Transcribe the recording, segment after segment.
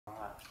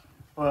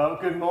Well,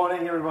 good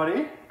morning,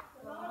 everybody.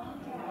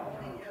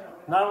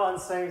 No one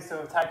seems to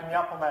have taken me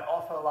up on that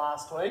offer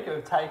last week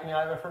of taking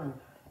over from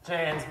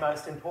Jan's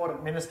most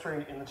important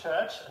ministry in the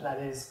church, and that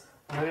is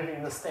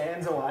moving the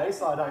stands away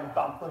so I don't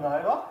bump them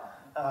over.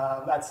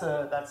 That's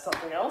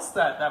something else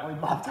that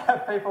we'd love to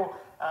have people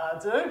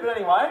do. But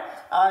anyway,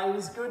 it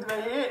is good to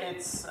be here.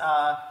 It's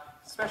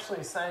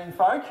especially seeing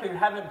folk who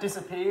haven't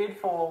disappeared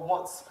for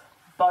what's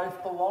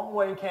both the long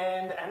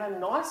weekend and a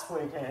nice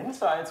weekend.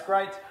 So it's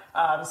great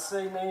to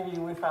see many of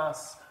you with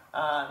us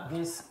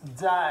this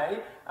day.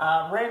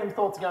 Random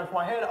thoughts are going through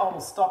my head. I will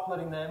stop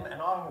letting them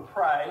and I will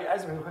pray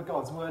as we look at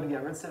God's Word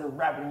together instead of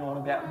rabbiting on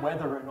about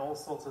weather and all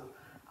sorts of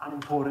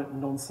unimportant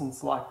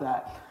nonsense like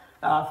that.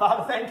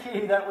 Father, thank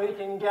you that we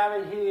can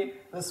gather here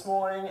this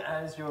morning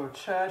as your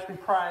church. We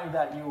pray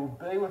that you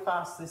will be with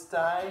us this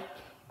day,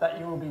 that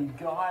you will be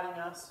guiding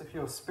us with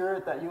your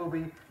Spirit, that you will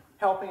be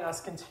helping us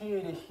continue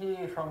to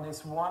hear from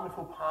this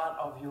wonderful part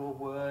of your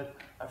word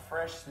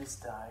afresh this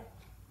day.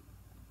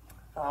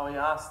 Father, we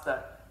ask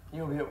that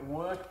you will be at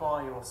work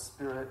by your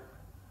Spirit,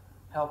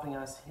 helping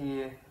us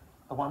hear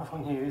the wonderful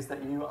news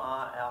that you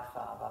are our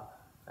Father,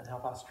 and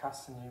help us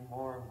trust in you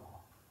more and more.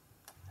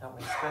 Help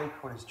me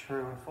speak what is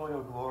true and for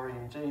your glory.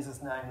 In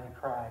Jesus' name we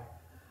pray.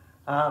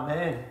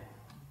 Amen.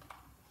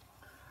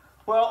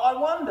 Well, I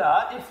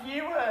wonder if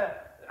you were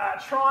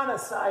trying to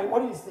say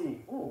what is the...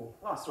 Ooh,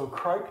 nice little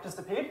croak just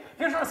appeared. If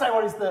you're trying to say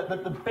what is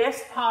the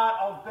best part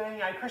of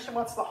being a Christian,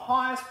 what's the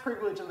highest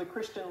privilege of the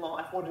Christian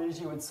life, what it is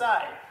you would say.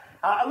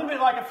 A little bit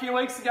like a few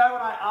weeks ago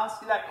when I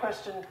asked you that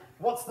question,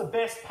 what's the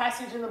best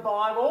passage in the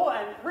Bible?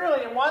 And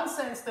really, in one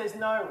sense, there's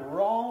no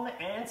wrong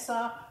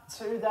answer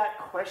to that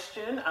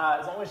question,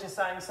 as long as you're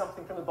saying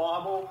something from the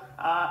Bible.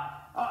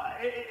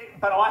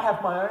 But I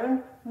have my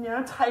own,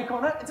 take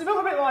on it. It's a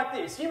little bit like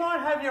this. You might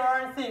have your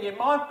own thing. It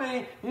might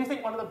be, you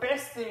think one of the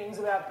best things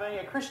about being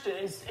a Christian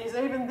is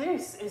even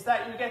this, is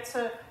that you get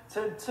to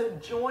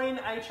join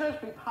a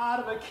church, be part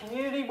of a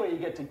community where you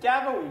get to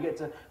gather, where you get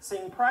to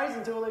sing praise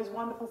and do all these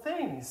wonderful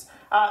things.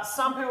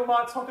 Some people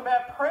might talk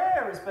about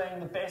prayer as being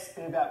the best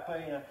thing about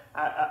being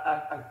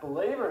a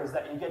believer, is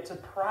that you get to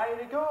pray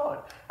to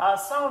God.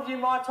 Some of you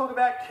might talk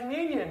about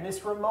communion,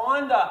 this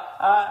reminder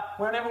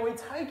whenever we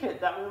take it,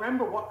 that we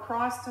remember what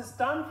Christ has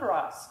done for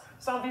us.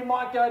 Some of you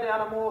might go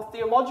down a more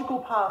theological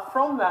path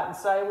from that and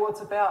say, well,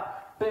 it's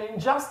about being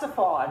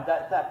justified,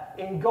 that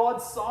in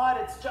God's sight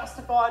it's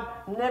justified,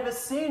 never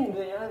sinned.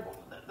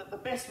 The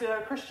best bit of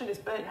a Christian is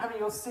having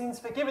your sins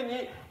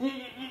forgiven.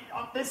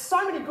 There's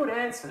so many good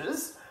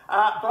answers,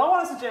 but I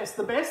want to suggest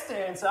the best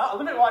answer, a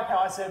little bit like how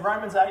I said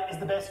Romans 8 is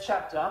the best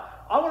chapter,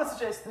 I want to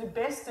suggest the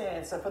best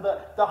answer for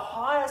the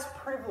highest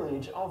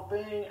privilege of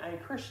being a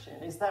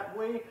Christian is that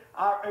we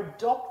are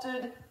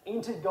adopted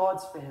into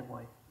God's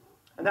family,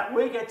 and that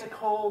we get to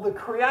call the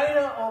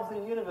creator of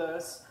the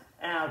universe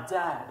our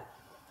dad.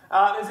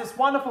 There's this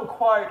wonderful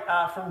quote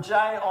from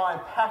J.I.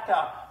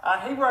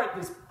 Packer. He wrote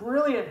this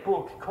brilliant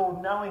book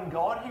called Knowing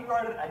God. He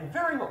wrote it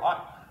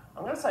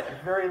I'm going to say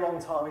a very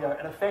long time ago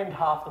and offend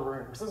half the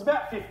room. So it was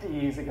about 50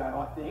 years ago,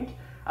 I think,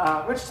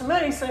 which to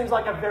me seems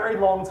like a very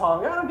long time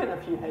ago. I'm getting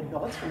a few head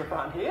nods from the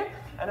front here,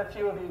 and a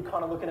few of you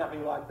kind of looking at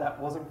me like that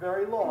wasn't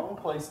very long.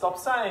 Please stop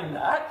saying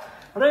that.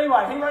 But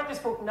anyway, he wrote this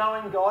book,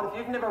 Knowing God. If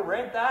you've never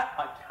read that,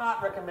 I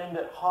can't recommend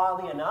it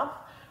highly enough.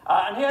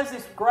 And he has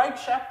this great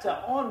chapter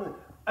on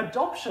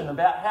adoption,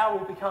 about how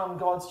we become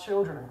God's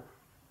children.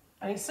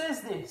 And he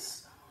says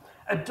this: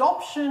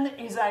 adoption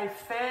is a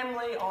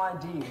family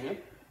idea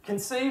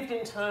conceived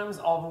in terms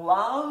of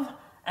love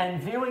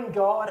and viewing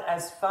God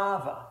as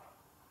Father.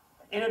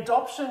 In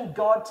adoption,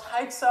 God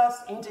takes us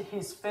into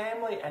his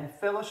family and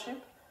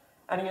fellowship,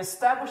 and he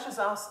establishes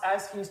us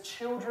as his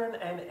children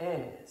and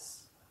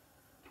heirs.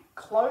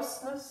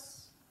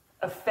 Closeness,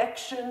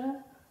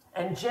 affection,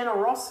 and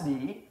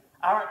generosity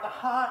are at the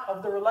heart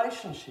of the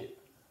relationship.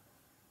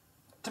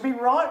 To be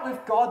right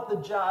with God the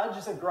judge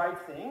is a great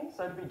thing,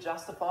 so to be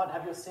justified,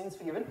 have your sins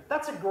forgiven,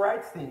 that's a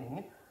great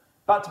thing.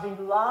 But to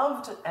be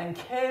loved and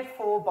cared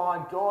for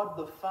by God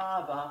the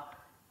Father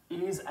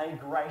is a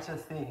greater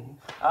thing.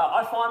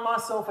 I find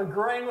myself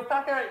agreeing with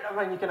Packer.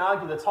 I mean, you can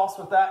argue the toss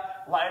with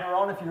that later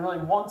on if you really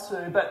want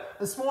to, but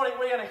this morning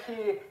we're going to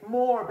hear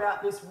more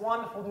about this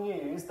wonderful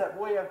news that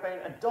we have been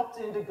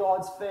adopted into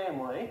God's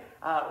family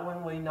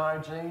when we know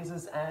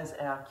Jesus as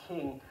our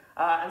King.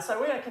 And so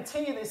we're going to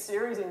continue this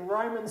series in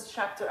Romans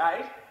chapter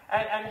 8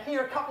 and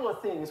hear a couple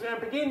of things. We're going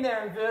to begin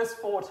there in verse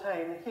 14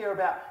 and hear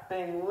about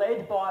being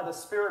led by the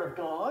Spirit of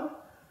God.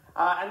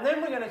 And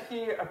then we're going to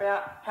hear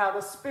about how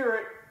the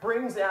Spirit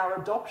brings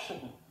our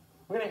adoption.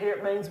 We're going to hear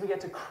it means we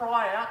get to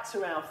cry out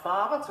to our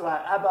Father, to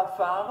our Abba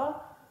Father.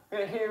 We're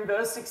going to hear in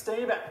verse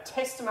 16 about the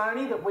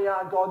testimony that we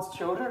are God's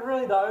children.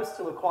 Really, those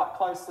two are quite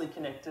closely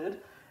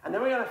connected. And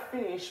then we're going to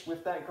finish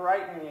with that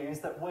great news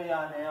that we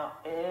are now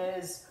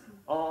heirs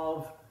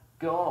of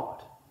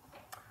God.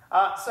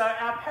 So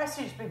our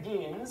passage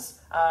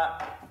begins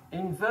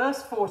in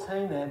verse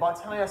 14 there by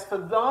telling us, for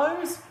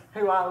those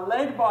who are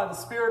led by the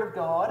Spirit of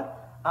God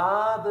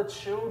are the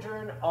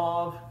children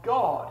of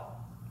God.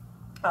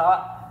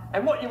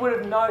 And what you would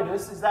have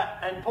noticed is that,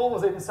 and Paul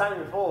was even saying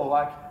before,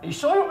 like, are you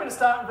sure you want me to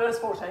start in verse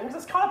 14? Because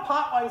it's kind of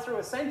part way through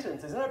a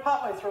sentence, isn't it?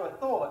 Part way through a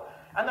thought.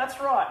 And that's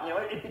right,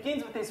 it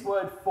begins with this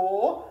word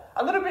for,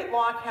 a little bit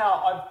like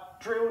how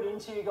I've drilled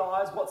into you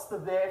guys what's the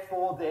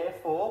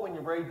therefore when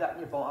you read that in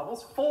your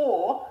Bibles.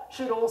 For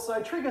should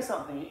also trigger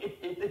something.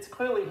 It's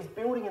clearly he's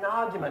building an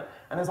argument,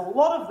 and there's a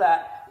lot of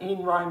that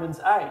in Romans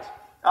 8.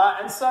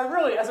 And so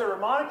really, as a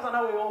reminder, because I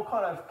know we all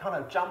kind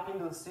of jump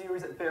into the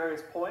series at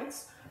various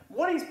points,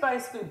 what he's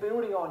basically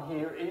building on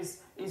here is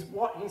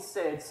what he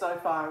said so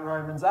far in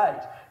Romans 8.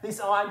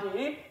 This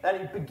idea that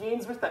he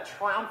begins with that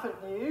triumphant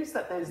news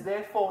that there's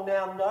therefore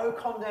now no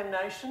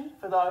condemnation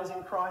for those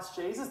in Christ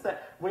Jesus,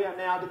 that we are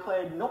now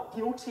declared not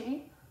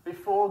guilty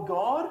before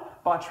God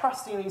by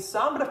trusting in his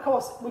Son. But of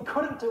course, we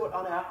couldn't do it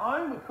on our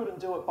own. We couldn't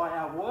do it by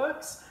our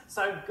works.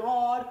 So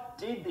God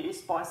did this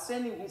by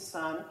sending his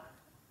Son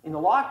in the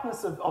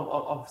likeness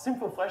of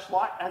sinful flesh,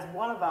 like as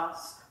one of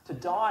us, to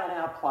die in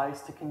our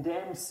place, to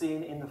condemn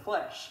sin in the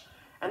flesh.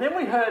 And then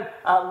we heard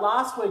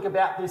last week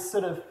about this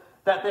sort of,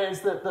 that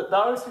there's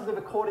those who live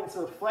according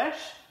to the flesh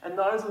and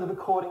those who live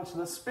according to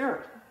the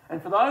Spirit.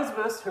 And for those of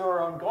us who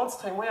are on God's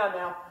team, we are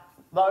now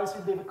those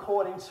who live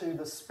according to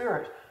the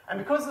Spirit. And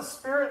because the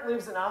Spirit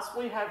lives in us,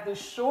 we have this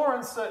sure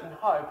and certain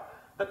hope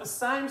that the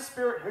same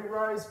Spirit who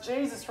rose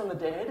Jesus from the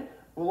dead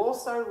will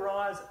also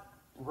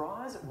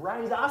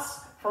raise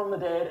us from the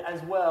dead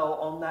as well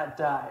on that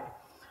day.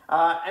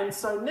 And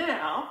so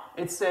now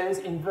it says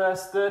in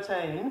verse 12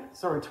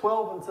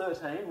 and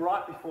 13,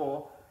 right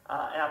before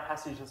our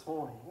passage this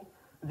morning,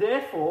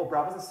 therefore,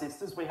 brothers and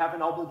sisters, we have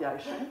an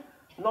obligation,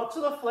 not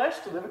to the flesh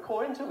to live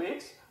according to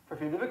it, for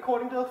if you live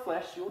according to the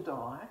flesh, you'll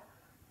die.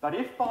 But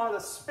if by the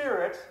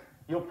Spirit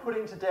you're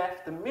putting to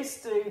death the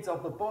misdeeds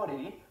of the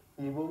body,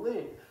 you will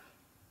live.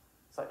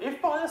 So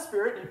if by the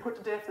Spirit you put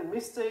to death the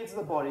misdeeds of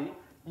the body,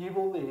 you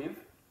will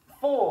live.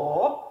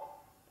 For,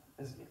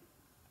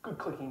 good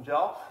clicking,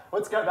 Joel.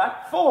 Let's go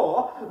back.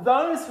 For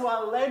those who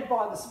are led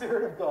by the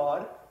Spirit of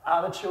God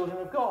are the children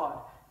of God.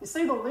 You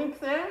see the link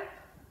there?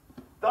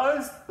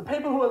 The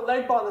people who are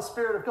led by the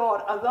Spirit of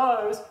God are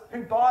those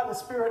who by the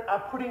Spirit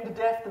are putting to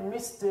death the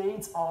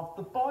misdeeds of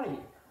the body.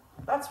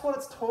 That's what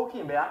it's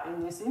talking about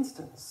in this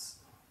instance.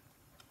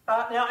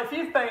 Now, if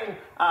you've been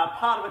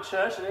part of a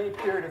church at any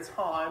period of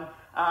time,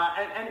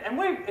 and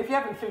if you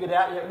haven't figured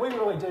out yet, we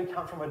really do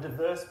come from a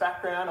diverse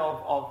background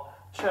of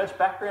church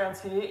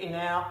backgrounds here in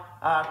our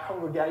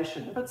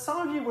congregation. But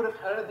some of you would have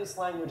heard this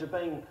language of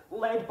being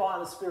led by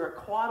the Spirit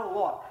quite a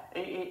lot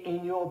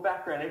in your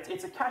background.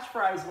 It's a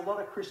catchphrase a lot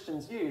of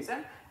Christians use.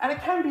 And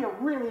it can be a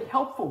really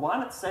helpful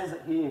one. It says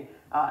it here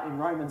in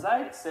Romans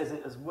 8. It says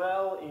it as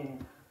well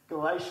in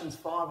Galatians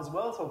 5 as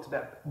well. It talks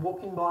about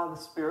walking by the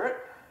Spirit.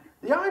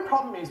 The only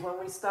problem is when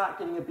we start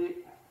getting a bit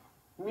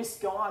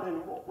misguided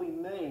in what we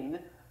mean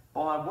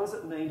by what does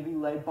it mean to be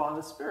led by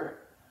the Spirit.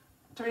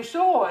 To be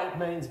sure, it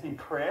means be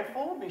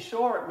prayerful. Be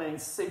sure, it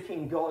means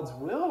seeking God's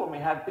will when we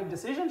have big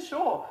decisions.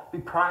 Sure, be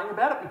praying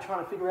about it, be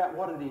trying to figure out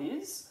what it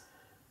is.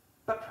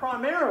 But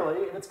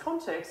primarily, in its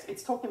context,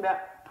 it's talking about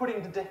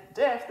putting to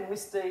death the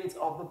misdeeds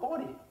of the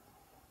body.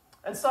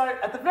 And so,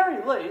 at the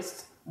very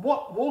least,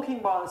 what walking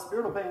by the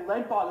Spirit or being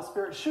led by the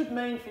Spirit should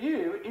mean for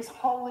you is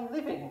holy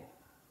living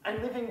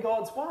and living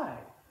God's way.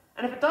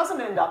 And if it doesn't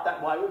end up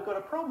that way, we've got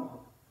a problem.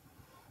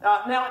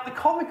 Now, at the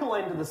comical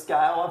end of the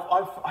scale,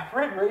 I've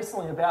read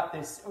recently about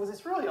this. It was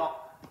this really old,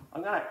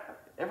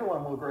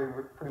 everyone will agree,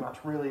 pretty much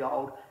really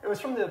old. It was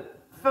from the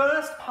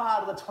first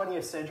part of the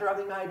 20th century, I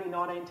think maybe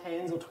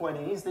 1910s or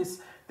 20s,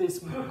 this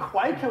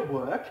Quaker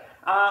work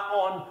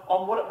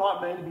on what it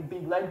might mean to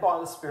be led by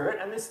the Spirit.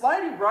 And this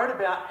lady wrote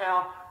about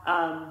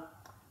how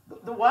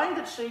the way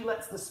that she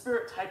lets the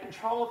Spirit take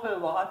control of her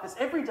life is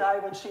every day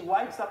when she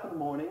wakes up in the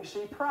morning,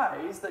 she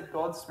prays that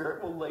God's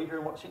Spirit will lead her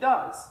in what she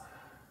does.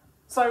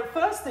 So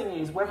first thing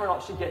is whether or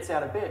not she gets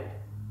out of bed.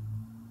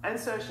 And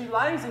so she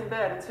lays in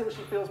bed until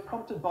she feels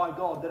prompted by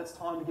God that it's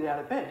time to get out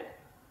of bed.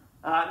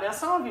 Now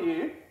some of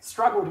you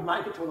struggle to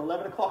make it to an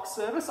 11 o'clock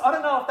service. I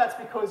don't know if that's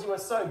because you are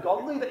so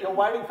godly that you're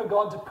waiting for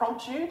God to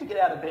prompt you to get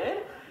out of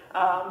bed.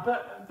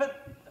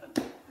 But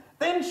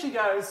then she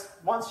goes,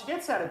 once she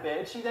gets out of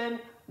bed, she then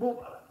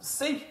will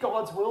seek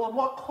God's will on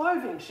what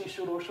clothing she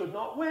should or should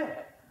not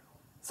wear.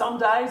 Some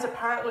days,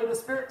 apparently, the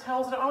Spirit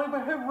tells her to only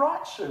wear her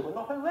right shoe and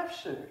not her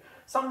left shoe.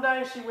 Some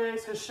days she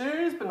wears her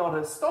shoes but not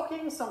her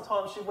stockings.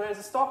 Sometimes she wears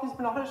her stockings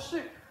but not her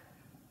shoe.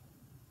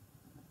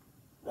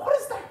 What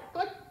is that?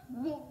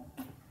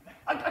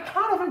 I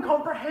can't even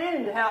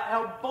comprehend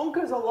how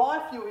bonkers a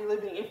life you'll be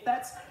living if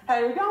that's how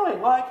you're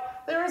going.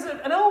 There is an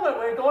element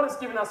where God has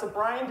given us a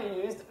brain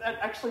to use that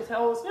actually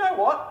tells us, you know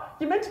what,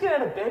 you're meant to get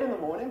out of bed in the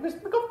morning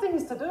because we've got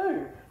things to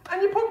do.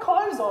 And you put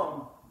clothes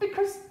on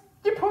because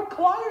you put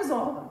clothes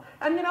on.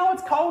 And you know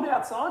it's cold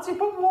outside, so you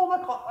put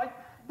warmer clothes.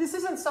 This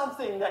isn't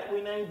something that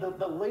we need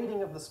the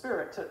leading of the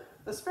Spirit.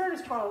 The Spirit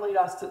is trying to lead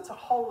us to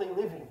holy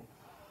living.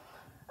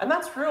 And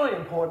that's really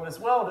important as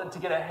well to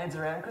get our heads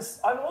around, because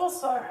I've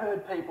also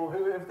heard people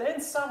who have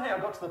then somehow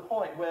got to the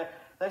point where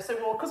they said,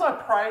 well, because I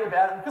prayed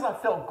about it and because I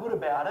felt good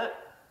about it,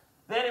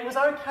 then it was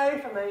okay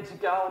for me to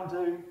go and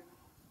do,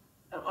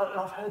 and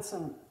I've heard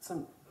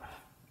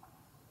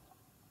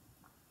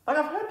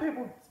I've heard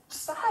people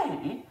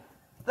say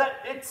that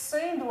it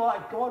seemed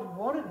like God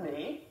wanted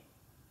me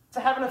to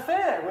have an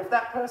affair with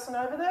that person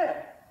over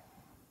there.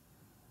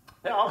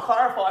 Now, I'll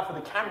clarify for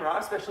the camera,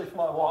 especially for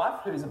my wife,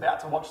 who's about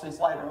to watch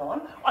this later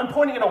on. I'm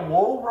pointing at a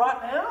wall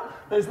right now.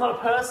 There's not a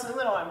person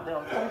that I'm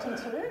pointing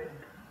to.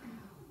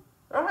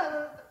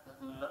 Right?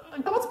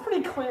 God's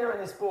pretty clear in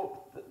this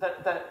book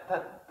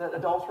that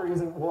adultery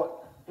isn't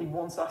what he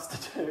wants us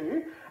to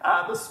do.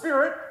 The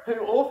Spirit who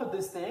authored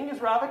this thing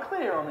is rather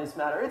clear on this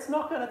matter. It's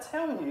not going to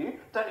tell you,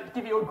 don't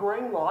give you a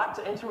green light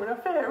to enter an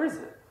affair, is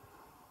it?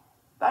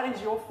 That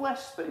is your flesh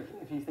speaking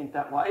if you think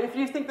that way. If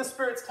you think the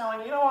Spirit's telling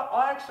you, you know what,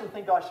 I actually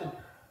think I should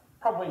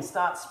probably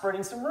start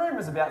spreading some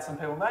rumours about some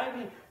people,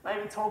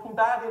 maybe talking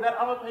badly about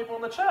other people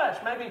in the church,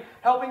 maybe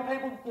helping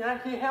people,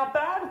 hear how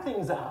bad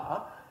things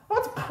are. Well,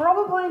 it's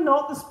probably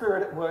not the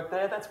Spirit at work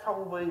there. That's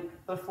probably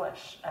the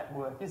flesh at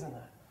work, isn't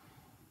it?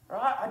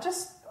 Right?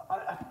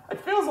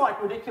 It feels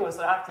like ridiculous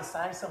that I have to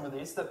say some of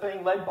this, that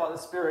being led by the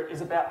Spirit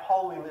is about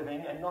holy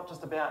living and not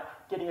just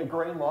about getting a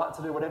green light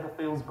to do whatever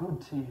feels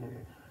good to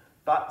you.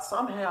 But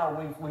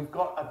somehow we've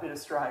got a bit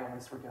astray in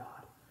this regard.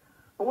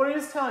 But what it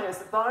is telling us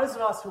that those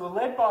of us who are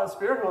led by the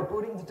Spirit, who are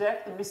putting to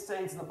death the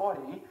misdeeds of the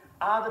body,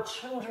 are the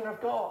children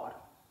of God.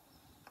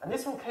 And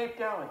this will keep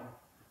going.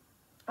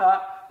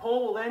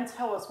 Paul will then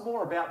tell us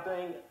more about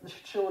being the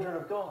children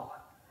of God.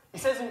 He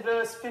says in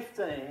verse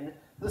 15,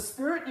 the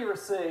Spirit you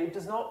received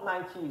does not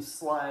make you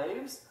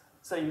slaves,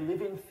 so you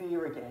live in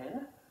fear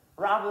again.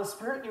 Rather, the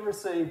Spirit you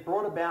received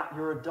brought about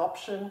your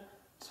adoption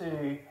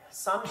to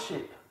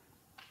sonship.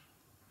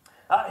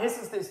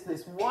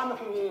 This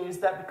wonderful news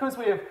that because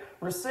we have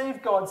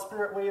received God's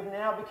Spirit, we have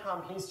now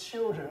become his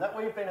children, that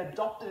we've been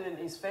adopted in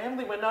his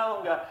family. We're no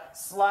longer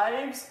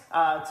slaves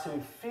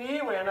to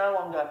fear. We are no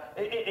longer,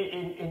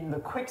 in the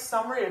quick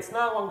summary,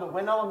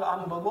 we're no longer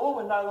under the law.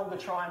 We're no longer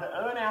trying to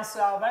earn our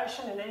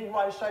salvation in any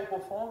way, shape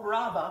or form.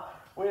 Rather,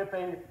 we have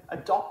been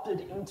adopted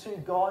into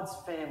God's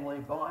family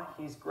by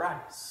his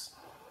grace.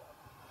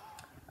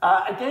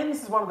 Again,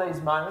 this is one of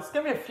these moments.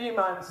 There's going to be a few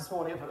moments this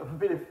morning of a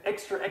bit of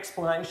extra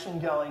explanation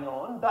going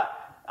on, but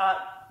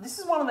this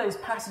is one of these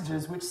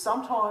passages which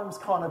sometimes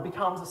kind of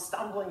becomes a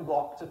stumbling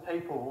block to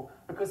people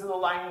because of the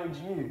language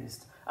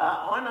used.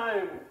 I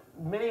know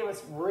many of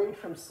us read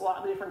from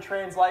slightly different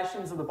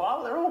translations of the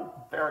Bible. They're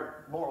all very,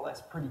 more or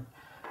less pretty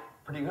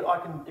good.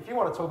 If you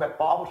want to talk about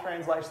Bible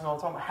translation all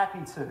the time, I'm happy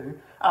to.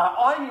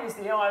 I use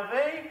the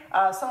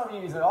NIV. Some of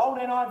you use an old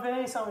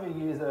NIV. Some of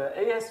you use an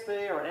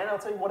ESV or an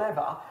NLT,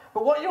 whatever.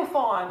 But what you'll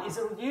find is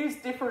it'll use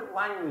different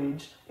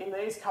language in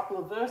these couple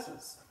of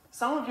verses.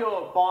 Some of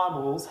your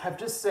Bibles have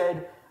just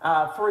said,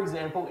 for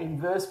example, in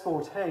verse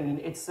 14,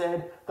 it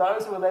said,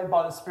 those who are led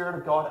by the Spirit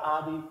of God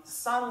are the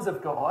sons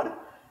of God.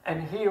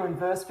 And here in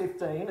verse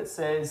 15, it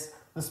says,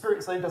 the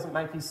Spirit doesn't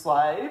make you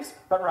slaves,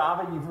 but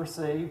rather you've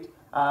received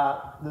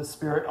the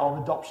Spirit of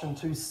adoption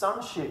to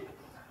sonship.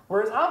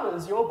 Whereas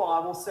others, your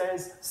Bible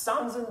says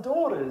sons and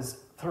daughters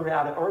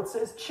throughout it, or it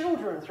says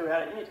children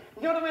throughout it.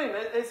 You know what I mean?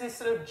 There's this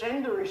sort of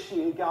gender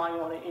issue going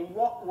on in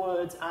what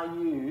words are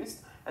used,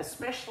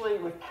 especially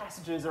with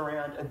passages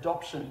around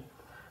adoption.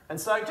 And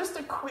so just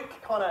a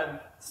quick kind of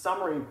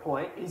summary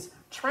point is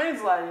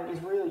translating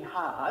is really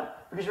hard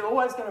because you're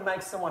always going to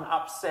make someone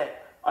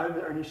upset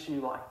over an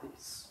issue like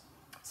this.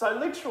 So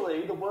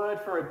literally, the word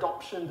for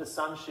adoption to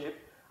sonship,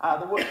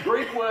 the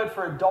Greek word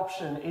for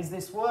adoption is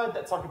this word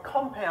that's like a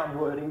compound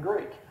word in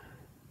Greek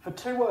for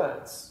two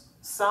words,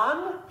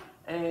 son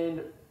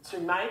and to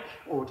make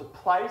or to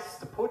place,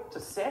 to put, to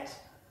set.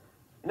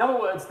 In other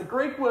words, the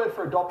Greek word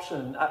for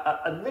adoption,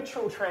 a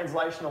literal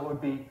translation of it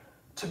would be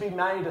to be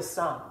made a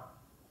son.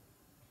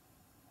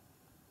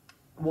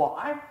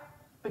 Why?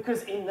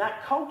 Because in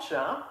that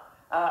culture,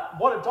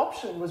 what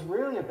adoption was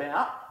really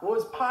about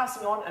was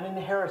passing on an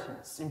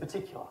inheritance in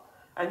particular.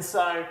 And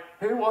so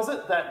who was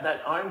it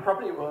that owned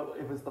property? Well,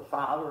 it was the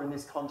father in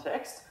this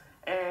context.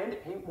 And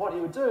what he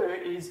would do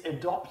is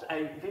adopt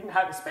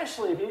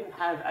especially if he didn't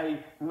have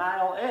a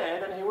male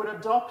heir, then he would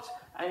adopt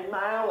a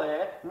male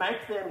heir,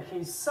 make them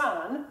his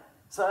son,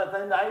 so that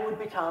then they would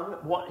become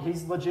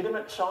his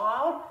legitimate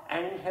child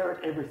and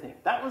inherit everything.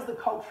 That was the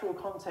cultural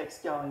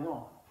context going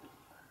on.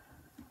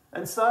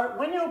 And so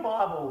when your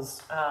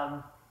Bibles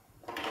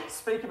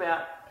speak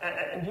about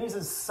and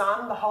uses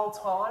son the whole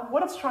time,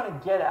 what it's trying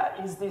to get at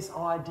is this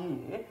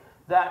idea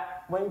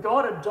that when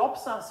God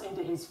adopts us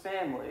into his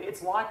family,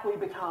 it's like we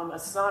become a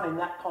son in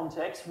that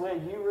context where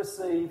you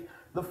receive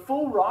the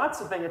full rights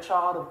of being a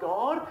child of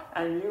God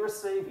and you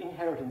receive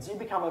inheritance. You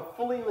become a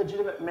fully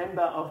legitimate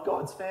member of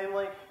God's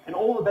family and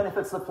all the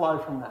benefits that flow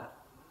from that.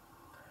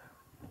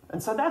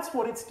 And so that's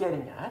what it's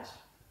getting at.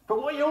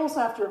 But what you also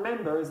have to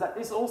remember is that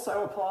this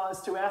also applies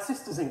to our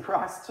sisters in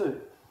Christ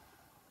too.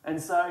 And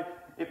so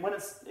when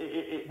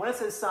it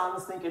says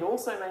sons, think it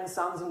also means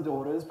sons and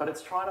daughters, but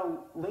it's trying to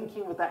link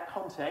in with that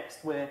context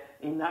where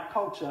in that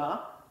culture,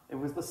 it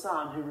was the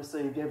son who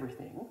received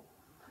everything.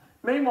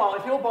 Meanwhile,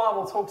 if your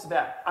Bible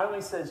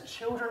only says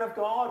children of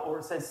God or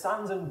it says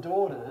sons and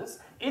daughters,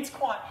 it's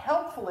quite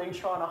helpfully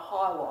trying to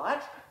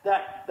highlight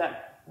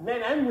that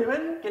men and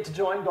women get to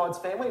join God's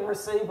family and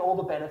receive all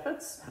the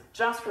benefits.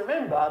 Just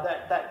remember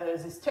that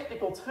there's this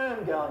technical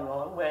term going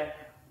on where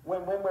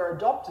when we're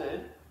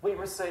adopted, we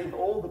receive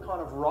all the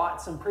kind of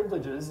rights and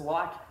privileges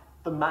like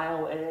the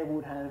male heir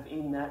would have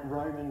in that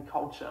Roman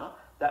culture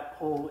that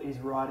Paul is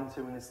writing to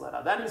in this letter.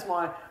 That is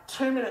my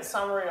 2-minute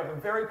summary of a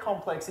very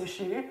complex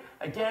issue.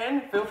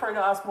 Again, feel free to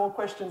ask more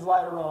questions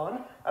later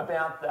on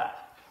about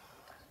that.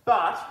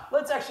 But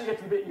let's actually get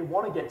to the bit you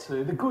want to get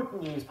to, the good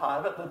news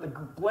part of it, the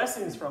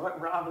blessings from it,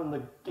 rather than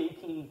the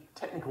geeky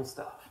technical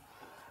stuff.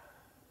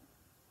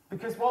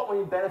 Because what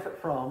we benefit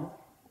from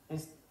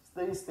is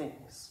these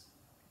things.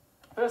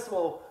 First of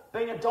all,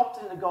 being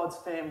adopted into God's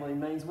family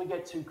means we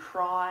get to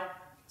cry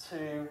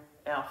to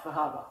our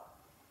Father.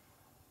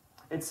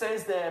 It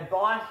says there,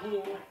 by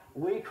him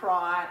we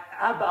cry,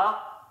 Abba,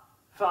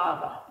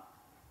 Father.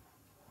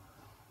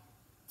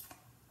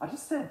 I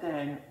just said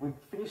then, we've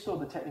finished all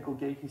the technical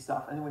geeky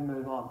stuff and then we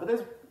move on.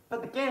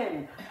 But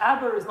again,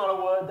 Abba is not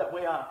a word that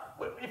we are...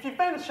 If you've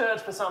been to church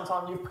for some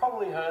time, you've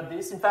probably heard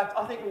this. In fact,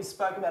 I think we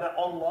spoke about it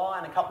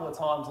online a couple of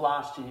times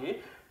last year.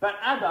 But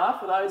Abba,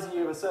 for those of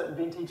you of a certain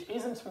vintage,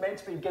 isn't meant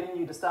to be getting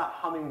you to start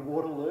humming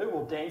Waterloo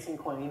or Dancing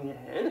Queen in your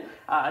head.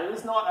 It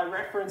is not a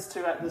reference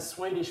to the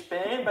Swedish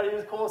band, but it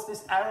is, of course,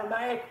 this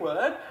Aramaic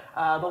word,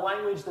 the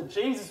language that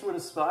Jesus would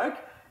have spoke,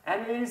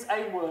 and it is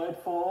a word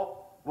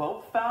for,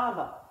 well,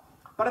 father.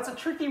 But it's a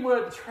tricky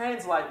word to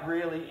translate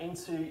really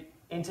into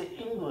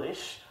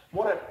English.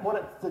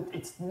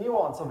 Its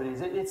nuance of it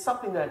is, it's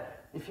something that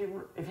if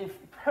you've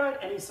heard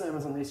any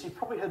sermons on this, you've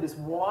probably heard this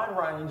wide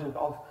range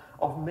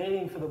of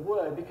meaning for the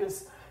word,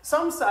 because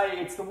some say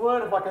it's the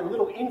word of like a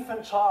little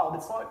infant child.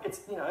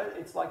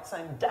 It's like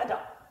saying dada,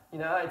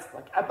 it's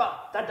like abba,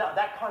 dada,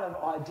 that kind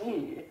of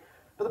idea.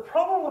 But the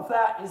problem with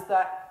that is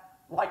that,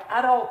 like,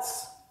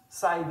 adults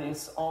say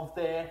this of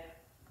their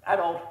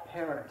adult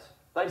parent.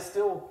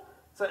 So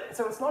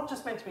it's not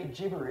just meant to be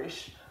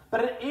gibberish,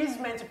 but it is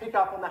meant to pick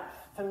up on that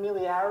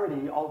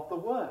familiarity of the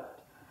word.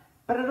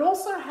 But it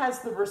also has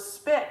the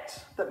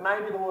respect that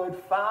maybe the word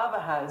father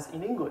has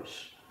in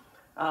English.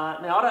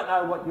 Now, I don't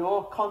know what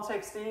your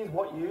context is,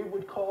 what you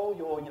would call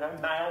your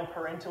male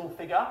parental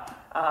figure,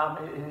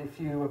 if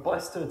you were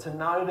blessed to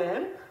know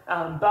them.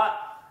 But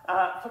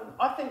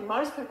I think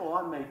most people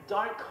I meet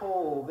don't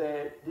call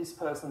this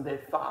person their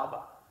father.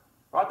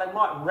 Right? They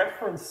might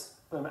reference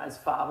them as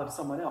father to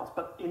someone else,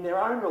 but in their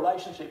own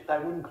relationship, they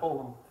wouldn't call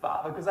them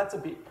father, because that's a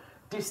bit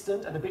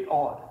distant and a bit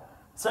odd.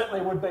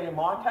 Certainly would be in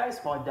my case.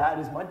 My dad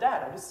is my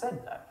dad. I just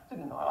said that,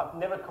 didn't I? I've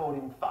never called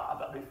him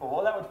father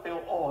before. That would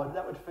feel odd.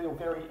 That would feel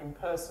very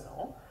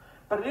impersonal.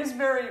 But it is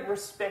very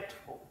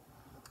respectful.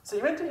 So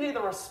you're meant to hear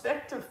the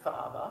respect of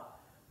father,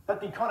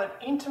 but the kind of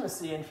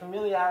intimacy and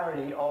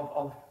familiarity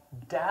of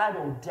dad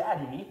or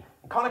daddy,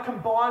 and kind of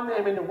combine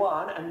them into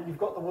one, and you've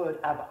got the word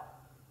Abba.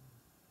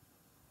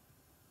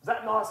 Is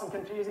that nice and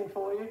confusing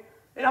for you?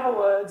 In other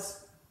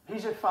words,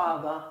 he's your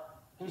father,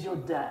 he's your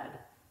dad.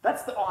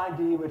 That's the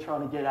idea we're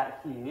trying to get at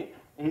here.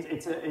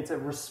 It's a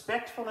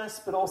respectfulness,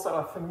 but also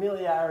a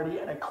familiarity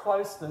and a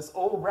closeness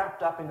all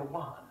wrapped up into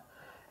one.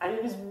 And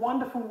it is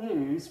wonderful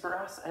news for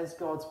us as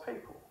God's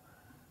people,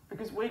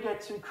 because we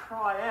get to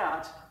cry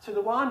out to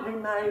the one who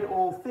made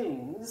all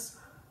things,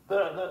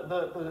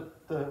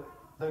 the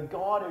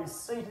God who's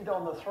seated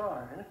on the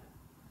throne,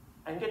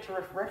 and get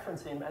to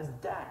reference him as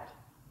Dad.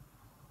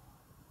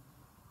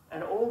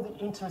 And all the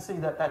intimacy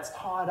that's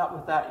tied up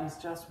with that is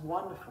just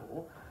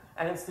wonderful.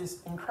 And it's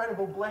this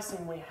incredible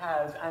blessing we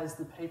have as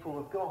the people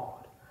of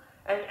God.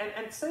 And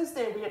it says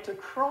there we get to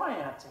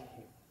cry out to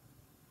him.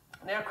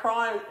 Now,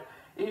 cry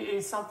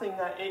is something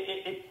that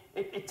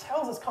it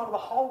tells us kind of a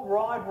whole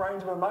wide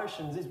range of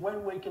emotions is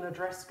when we can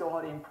address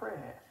God in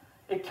prayer.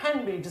 It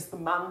can be just the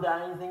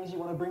mundane things you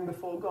want to bring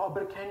before God,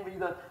 but it can be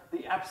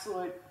the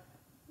absolute,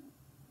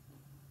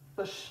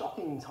 the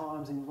shocking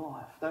times in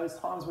life. Those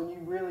times when you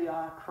really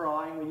are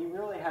crying, when you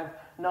really have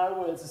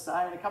no words to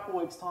say. In a couple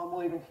of weeks' time,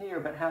 we'll even hear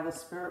about how the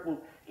Spirit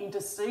will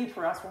intercede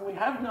for us when we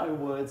have no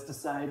words to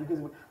say, because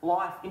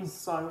life is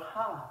so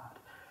hard.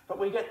 But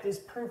we get this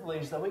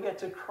privilege that we get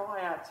to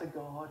cry out to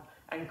God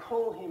and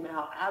call him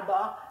our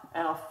Abba,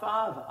 our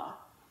Father.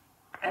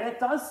 And it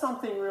does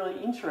something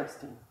really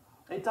interesting.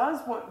 It does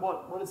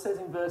what it says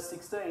in verse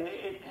 16.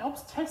 It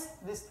helps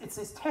test this. It's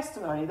this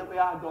testimony that we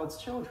are God's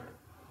children.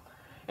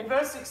 In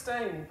verse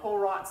 16, Paul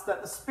writes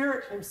that the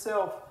Spirit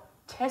himself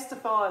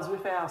testifies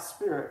with our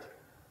spirit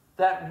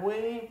that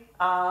we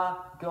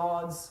are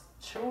God's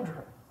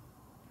children.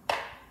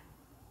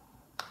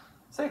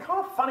 So a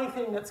kind of funny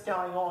thing that's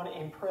going on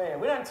in prayer.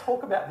 We don't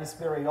talk about this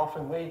very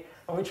often. When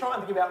we try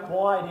and think about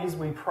why it is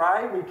we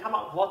pray, we come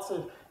up with lots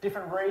of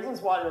different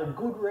reasons why there are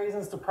good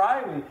reasons to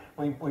pray.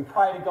 We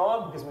pray to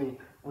God because we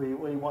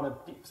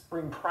want to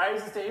bring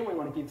praises to him. We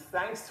want to give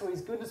thanks to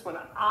his goodness. We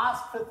want to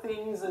ask for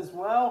things as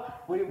well.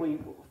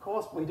 Of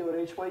course, we do it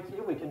each week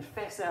here. We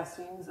confess our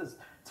sins as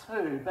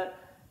too. But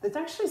there's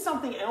actually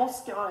something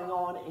else going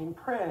on in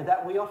prayer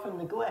that we often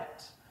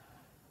neglect.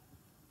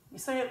 You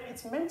see,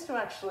 it's meant to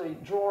actually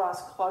draw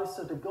us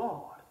closer to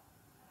God.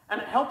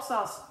 And it helps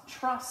us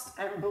trust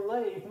and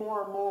believe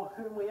more and more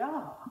who we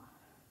are.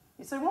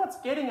 You see, what it's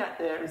getting at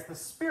there is the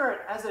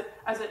Spirit, as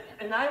it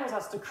enables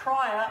us to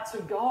cry out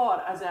to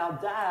God as our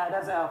dad,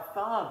 as our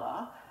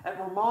father, it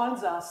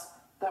reminds us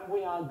that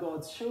we are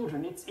God's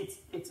children.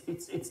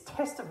 It's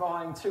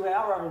testifying to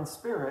our own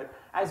spirit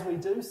as we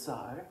do so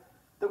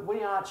that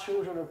we are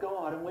children of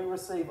God and we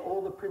receive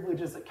all the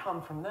privileges that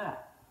come from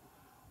that.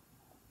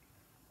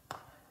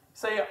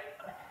 See,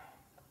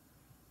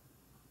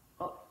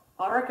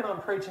 I reckon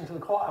I'm preaching to the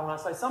choir when I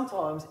say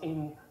sometimes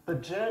in the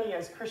journey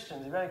as Christians,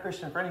 if you've been a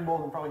Christian for any more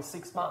than probably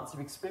 6 months,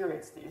 you've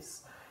experienced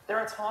this. There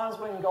are times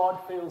when God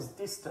feels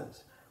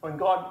distant, when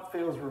God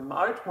feels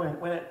remote,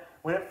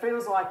 when it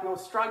feels like you're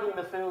struggling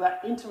to feel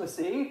that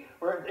intimacy,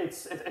 where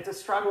it's a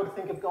struggle to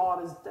think of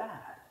God as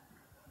dad.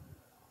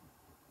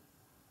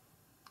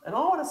 And I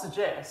want to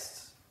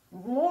suggest,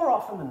 more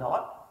often than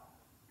not,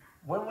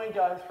 when we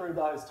go through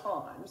those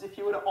times, if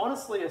you were to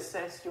honestly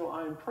assess your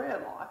own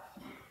prayer life,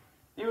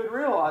 you would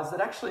realise that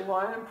actually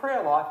my own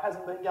prayer life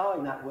hasn't been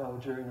going that well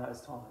during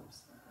those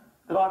times.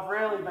 That I've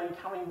rarely been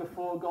coming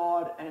before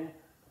God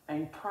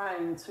and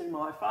praying to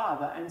my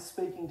Father and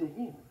speaking to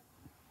Him.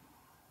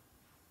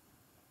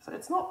 So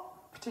it's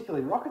not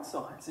particularly rocket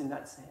science in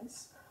that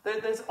sense.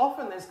 There's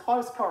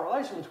close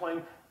correlation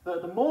between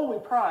the more we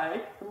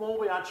pray, the more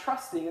we are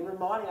trusting and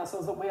reminding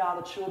ourselves that we are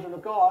the children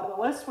of God, and the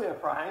less we are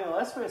praying, the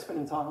less we are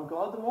spending time with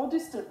God, the more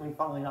distant we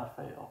finally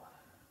feel.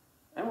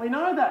 And we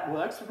know that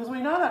works because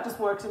we know that just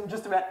works in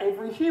just about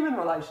every human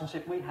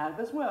relationship we have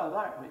as well,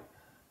 don't we?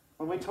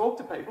 When we talk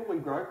to people, we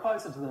grow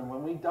closer to them.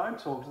 When we don't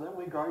talk to them,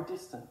 we grow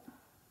distant.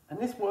 And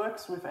this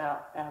works with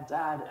our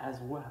dad as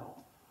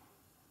well.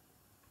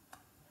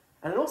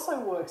 And it also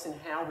works in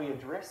how we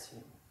address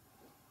him.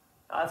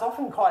 It's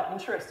often quite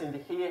interesting to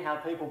hear how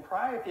people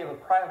pray. If you ever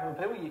pray with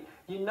people,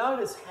 you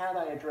notice how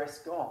they address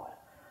God.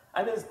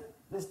 And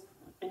there's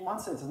in one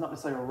sense, it's not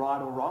necessarily a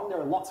right or wrong. There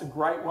are lots of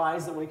great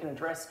ways that we can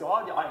address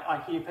God.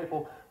 I hear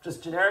people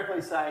just generically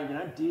say,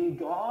 dear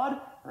God,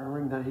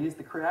 remembering that He is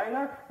the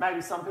Creator. Maybe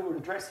some people would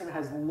address Him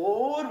as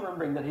Lord,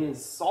 remembering that He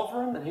is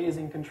sovereign, that He is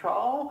in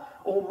control.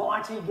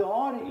 Almighty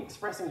God,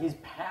 expressing His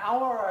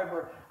power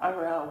over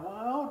our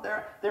world.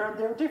 There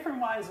are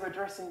different ways of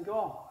addressing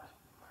God.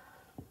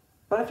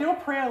 But if your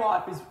prayer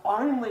life is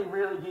only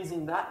really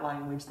using that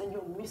language, then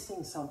you're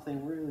missing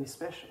something really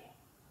special.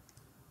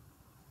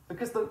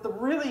 Because the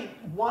really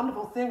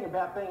wonderful thing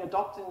about being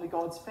adopted into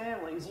God's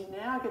family is you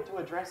now get to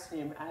address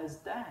Him as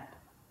Dad,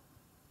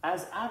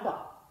 as Abba,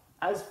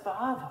 as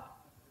Father.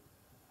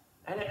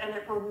 And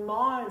it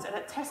reminds and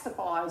it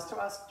testifies to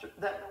us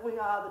that we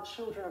are the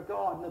children of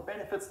God and the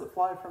benefits that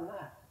flow from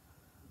that.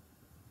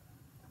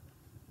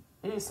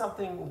 It is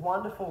something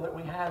wonderful that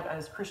we have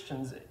as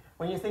Christians.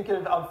 When you think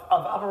of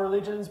other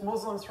religions,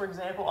 Muslims, for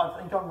example, I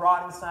think I'm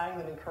right in saying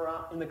that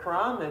in the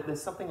Quran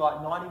there's something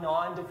like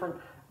 99 different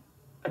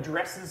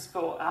addresses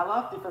for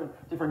Allah,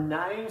 different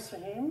names for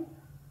Him,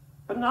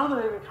 but none of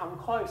them even come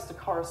close to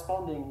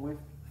corresponding with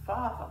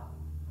Father.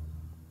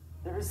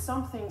 There is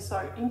something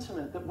so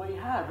intimate that we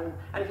have. And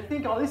if you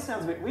think, this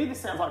sounds a bit weird,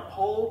 this sounds like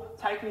Paul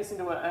taking us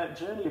into a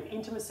journey of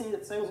intimacy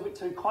that seems a bit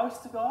too close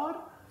to God,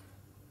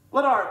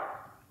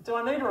 do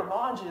I need to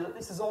remind you that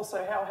this is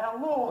also how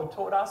our Lord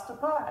taught us to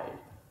pray?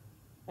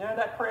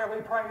 That prayer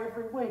we pray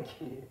every week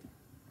here,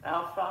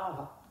 our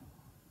Father.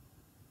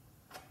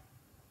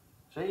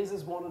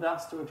 Jesus wanted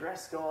us to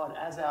address God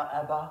as our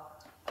Abba.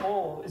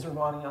 Paul is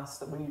reminding us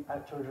that we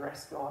have to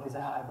address God as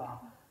our Abba.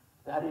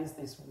 That is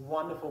this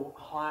wonderful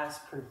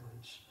highest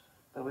privilege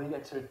that we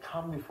get to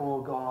come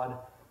before God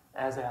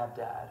as our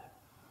Dad.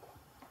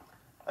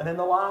 And then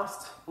the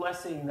last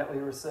blessing that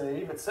we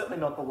receive, it's certainly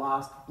not the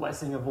last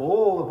blessing of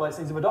all the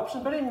blessings of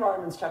adoption, but in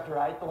Romans chapter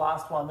 8, the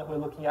last one that we're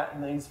looking at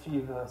in these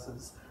few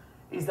verses,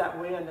 is that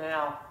we are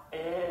now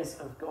heirs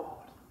of God.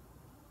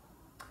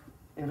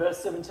 In verse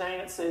 17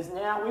 it says,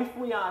 now if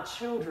we are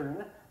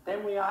children,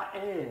 then we are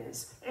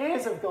heirs,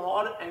 heirs of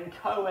God and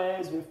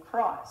co-heirs with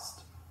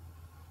Christ.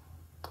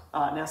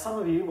 Now some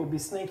of you will be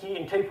sneaky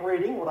and keep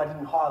reading what I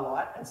didn't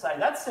highlight and say,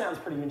 that sounds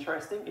pretty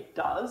interesting. It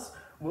does.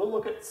 We'll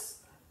look at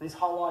this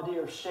whole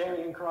idea of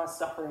sharing in Christ's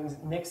sufferings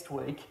next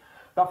week.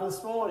 But for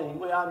this morning,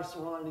 we are just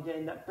reminded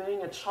again that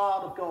being a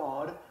child of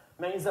God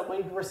means that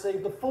we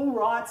receive the full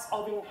rights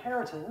of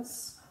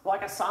inheritance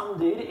like a son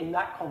did in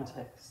that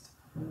context.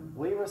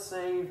 We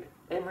receive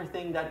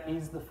everything that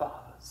is the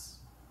Father's.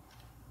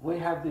 We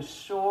have this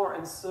sure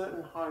and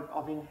certain hope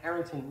of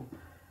inheriting.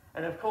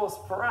 And of course,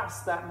 for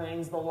us, that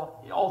means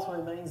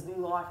ultimately means the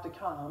life to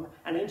come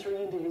and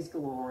entering into His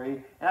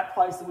glory, that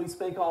place that we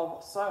speak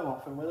of so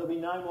often, where there'll be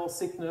no more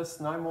sickness,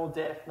 no more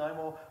death, no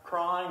more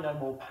crying, no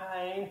more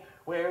pain,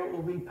 where it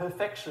will be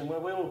perfection, where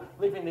we'll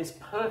live in this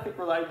perfect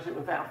relationship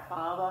with our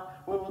Father,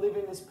 where we'll live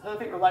in this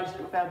perfect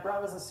relationship with our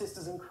brothers and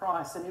sisters in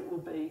Christ, and it will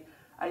be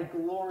a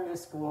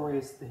glorious,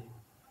 glorious thing.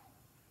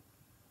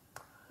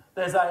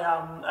 There's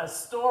a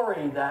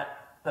story that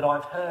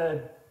I've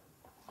heard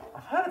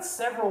I've heard it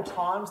several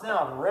times now.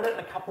 I've read it in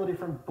a couple of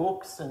different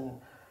books,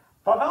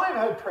 but I've only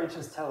heard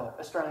preachers tell it,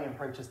 Australian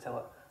preachers tell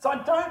it. So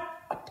I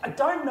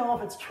don't know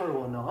if it's true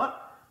or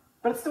not,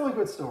 but it's still a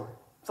good story.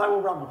 So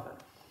we'll run with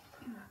it.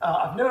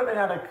 I've never been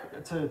able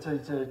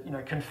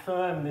to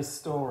confirm this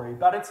story,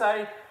 but it's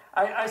a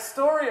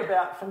story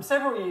about from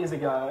several years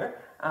ago.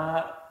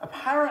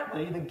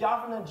 Apparently, the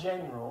Governor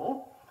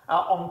General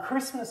on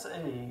Christmas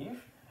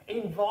Eve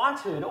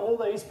invited all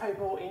these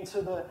people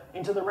into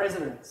the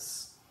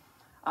residence,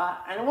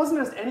 and it wasn't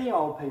just any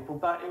old people,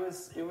 but it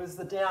was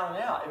the down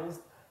and out. It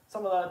was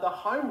some of the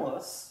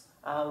homeless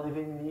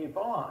living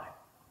nearby.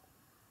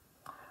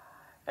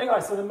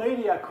 Anyway, so the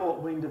media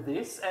caught wind of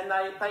this, and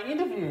they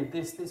interviewed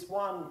this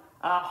one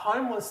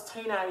homeless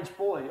teenage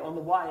boy on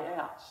the way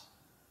out,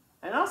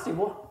 and asked him,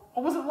 what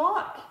was it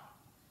like?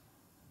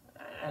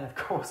 And of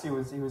course, he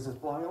was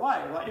just blown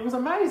away. Like, it was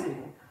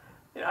amazing.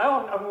 You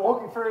know, I'm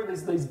walking through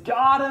these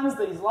gardens,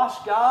 these lush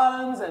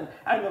gardens,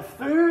 and the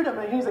food. I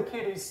mean, here's a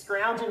kid who's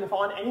scrounging to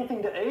find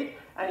anything to eat,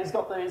 and he's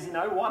got these,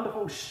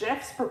 wonderful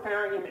chefs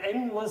preparing him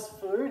endless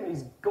food, and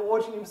he's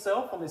gorging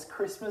himself on this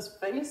Christmas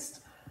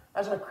feast.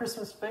 Imagine a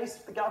Christmas feast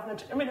for the governor.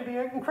 I mean, it'd be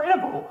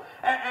incredible.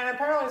 And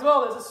apparently as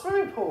well, there's a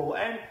swimming pool.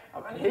 And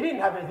he didn't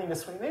have anything to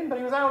swim in, but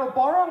he was able to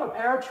borrow a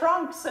pair of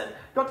trunks and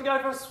got to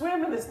go for a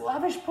swim in this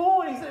lavish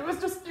pool. And it was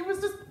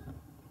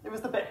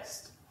the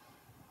best.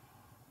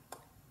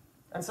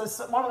 And so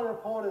one of the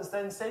reporters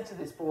then said to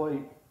this boy,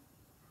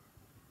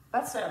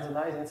 that sounds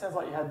amazing. It sounds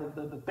like you had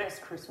the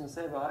best Christmas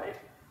ever.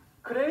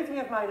 Could anything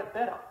have made it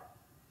better?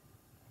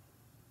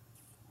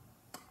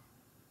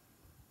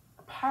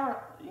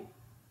 Apparently,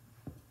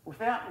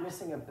 without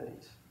missing a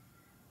beat,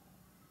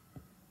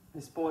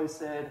 this boy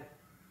said,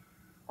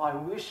 I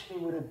wish he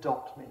would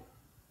adopt me.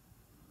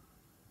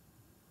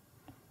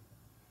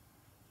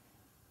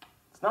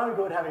 It's no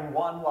good having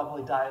one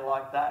lovely day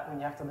like that when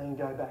you have to then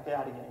go back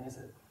out again, is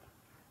it?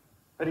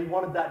 But he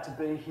wanted that to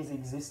be his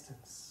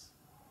existence.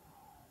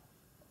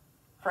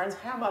 Friends,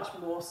 how much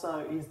more so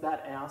is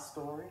that our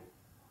story?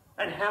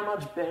 And how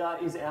much better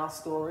is our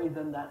story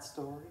than that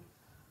story?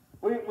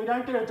 We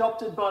don't get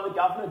adopted by the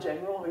Governor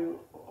General, who,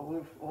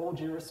 with all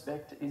due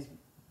respect, is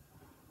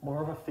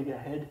more of a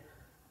figurehead,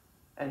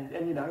 and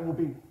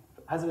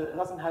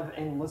doesn't have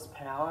endless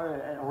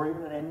power or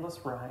even an endless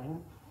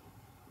reign.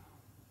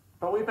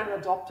 But we've been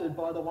adopted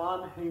by the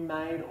one who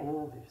made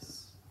all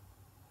this,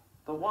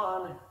 the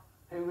one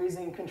who is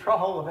in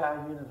control of our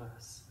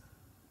universe.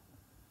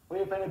 We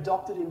have been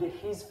adopted into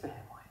his family.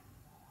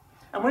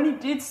 And when he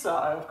did so,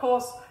 of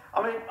course,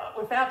 I mean,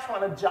 without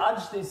trying to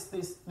judge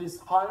this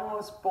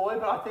homeless boy,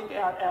 but I think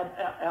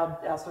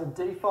our sort of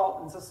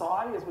default in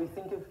society is we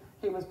think of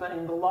him as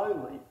being the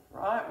lowly,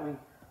 right?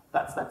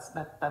 That's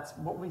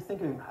what we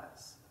think of him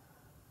as.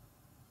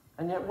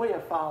 And yet we are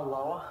far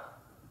lower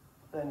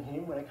than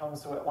him when it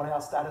comes to what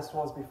our status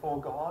was before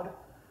God.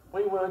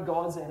 We were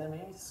God's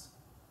enemies.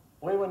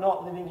 We were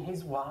not living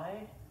his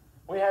way.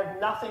 We have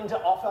nothing to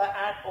offer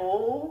at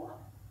all.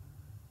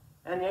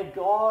 And yet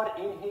God,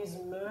 in his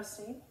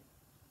mercy,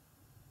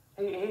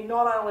 He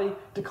not only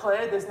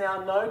declared there's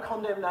now no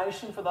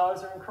condemnation for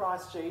those who are in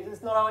Christ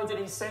Jesus, not only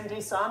did he send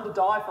his son to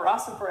die for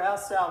us and for our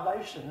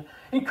salvation,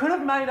 he could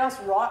have made us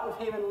right with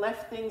him and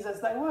left things as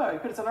they were. He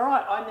could have said, all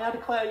right, I now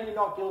declare you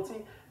not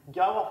guilty,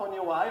 go off on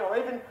your way, or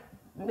even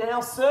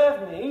now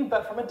serve me,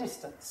 but from a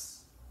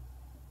distance.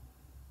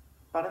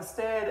 But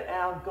instead,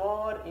 our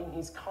God, in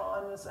his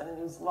kindness and in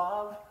his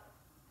love,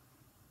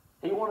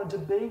 he wanted to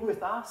be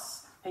with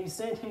us. He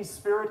sent his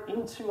Spirit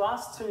into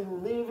us to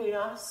live in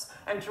us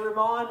and to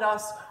remind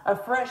us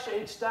afresh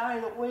each day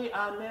that we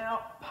are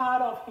now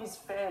part of his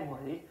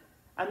family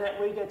and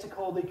that we get to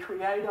call the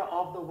creator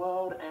of the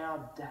world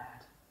our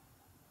dad.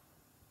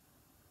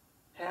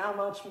 How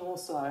much more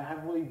so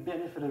have we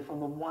benefited from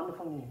the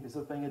wonderful news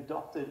of being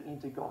adopted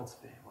into God's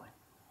family?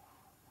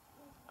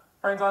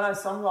 Friends, I know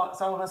some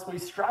of us, we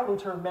struggle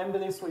to remember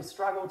this. We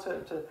struggle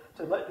to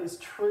let this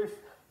truth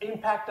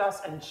impact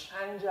us and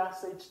change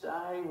us each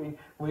day.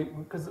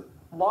 Because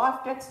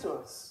life gets to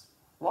us.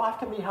 Life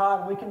can be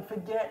hard and we can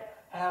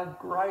forget how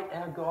great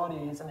our God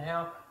is and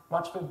how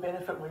much of a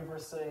benefit we've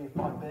received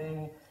by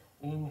being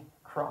in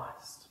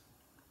Christ.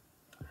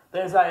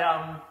 There's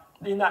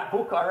in that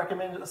book I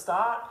recommended at the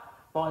start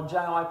by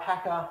J.I.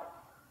 Packer,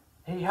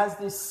 he has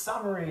this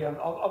summary of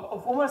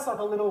almost like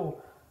a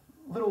little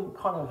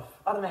kind of,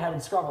 I don't know how to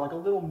describe it, like a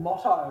little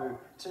motto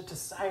to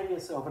say to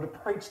yourself or to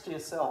preach to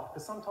yourself,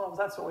 because sometimes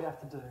that's what we have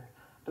to do,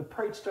 to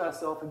preach to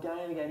ourselves again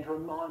and again, to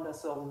remind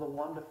ourselves of the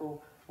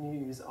wonderful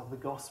news of the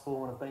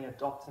gospel and of being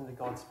adopted into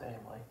God's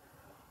family.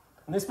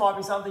 And this might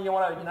be something you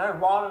want to,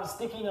 write on a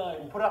sticky note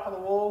and put up on the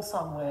wall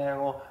somewhere,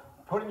 or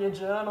put in your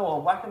journal,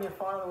 or whack on your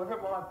phone, or whatever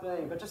it might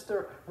be, but just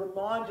to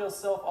remind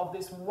yourself of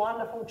this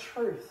wonderful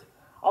truth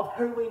of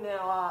who we now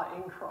are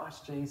in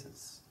Christ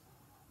Jesus.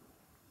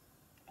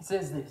 He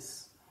says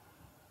this: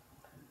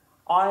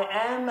 I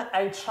am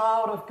a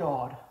child of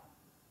God.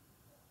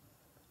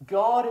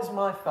 God is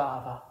my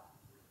Father.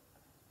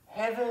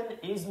 Heaven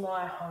is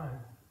my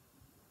home.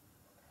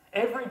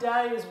 Every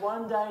day is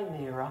one day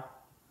nearer.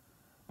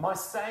 My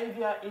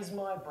Saviour is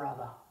my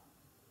brother.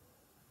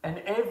 And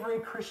every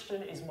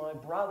Christian is my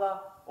brother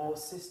or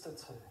sister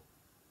too.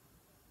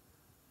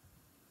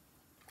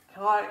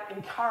 Can I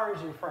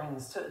encourage you,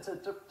 friends,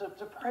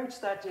 to preach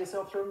that to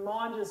yourself, to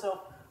remind yourself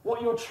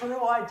what your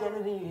true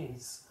identity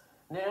is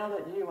now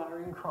that you are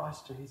in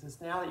Christ Jesus,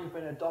 now that you've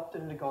been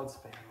adopted into God's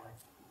family.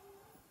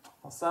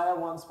 I'll say it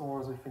once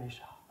more as we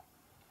finish up.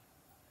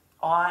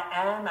 I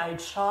am a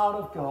child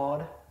of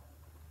God.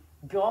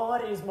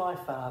 God is my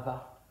Father.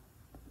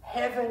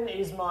 Heaven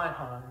is my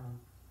home.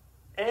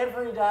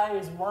 Every day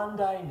is one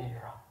day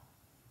nearer.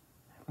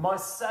 My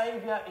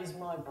Saviour is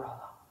my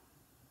brother.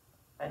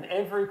 And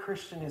every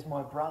Christian is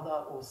my brother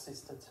or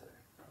sister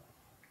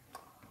too.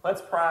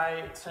 Let's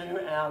pray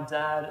to our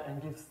Dad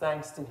and give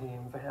thanks to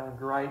him for how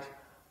great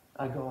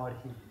a God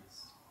he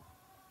is.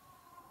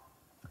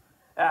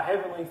 Our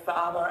Heavenly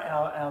Father,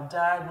 our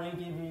Dad, we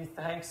give you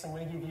thanks and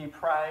we give you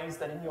praise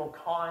that in your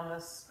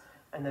kindness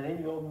and that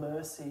in your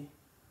mercy,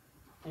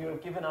 you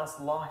have given us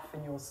life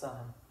in your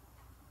Son.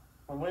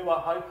 When we were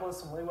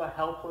hopeless, when we were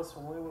helpless,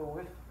 when we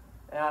were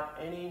without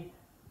any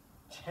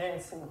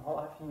chance in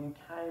life, you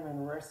came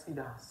and rescued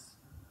us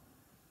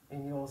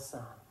in your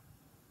Son,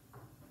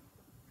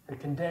 who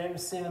condemned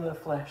sin in the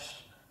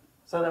flesh,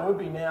 so there would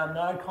be now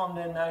no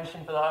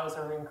condemnation for those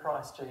who are in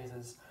Christ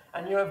Jesus.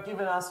 And you have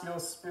given us your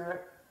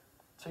Spirit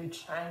to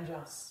change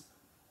us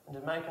and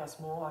to make us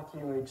more like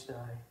you each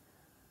day.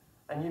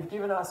 And you've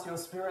given us your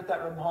Spirit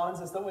that reminds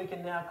us that we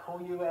can now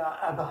call you our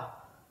Abba,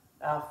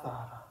 our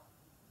Father.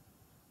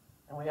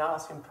 And we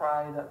ask and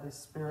pray that this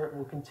Spirit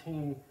will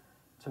continue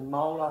to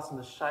mould us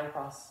and to shape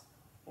us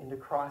into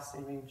Christ's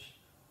image,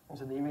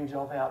 into the image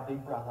of our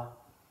big brother,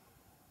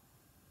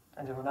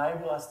 and to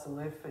enable us to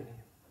live for him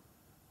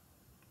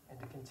and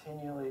to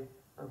continually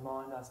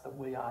remind us that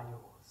we are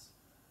yours.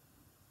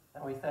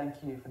 And we thank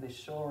you for this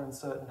sure and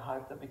certain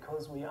hope that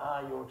because we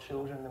are your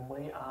children, then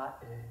we are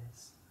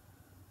heirs.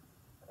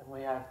 And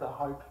we have the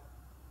hope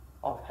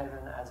of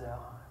heaven as our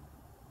home.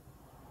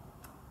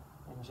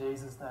 In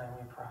Jesus' name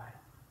we pray.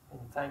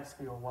 And thanks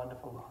for your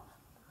wonderful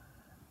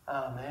love.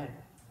 Amen.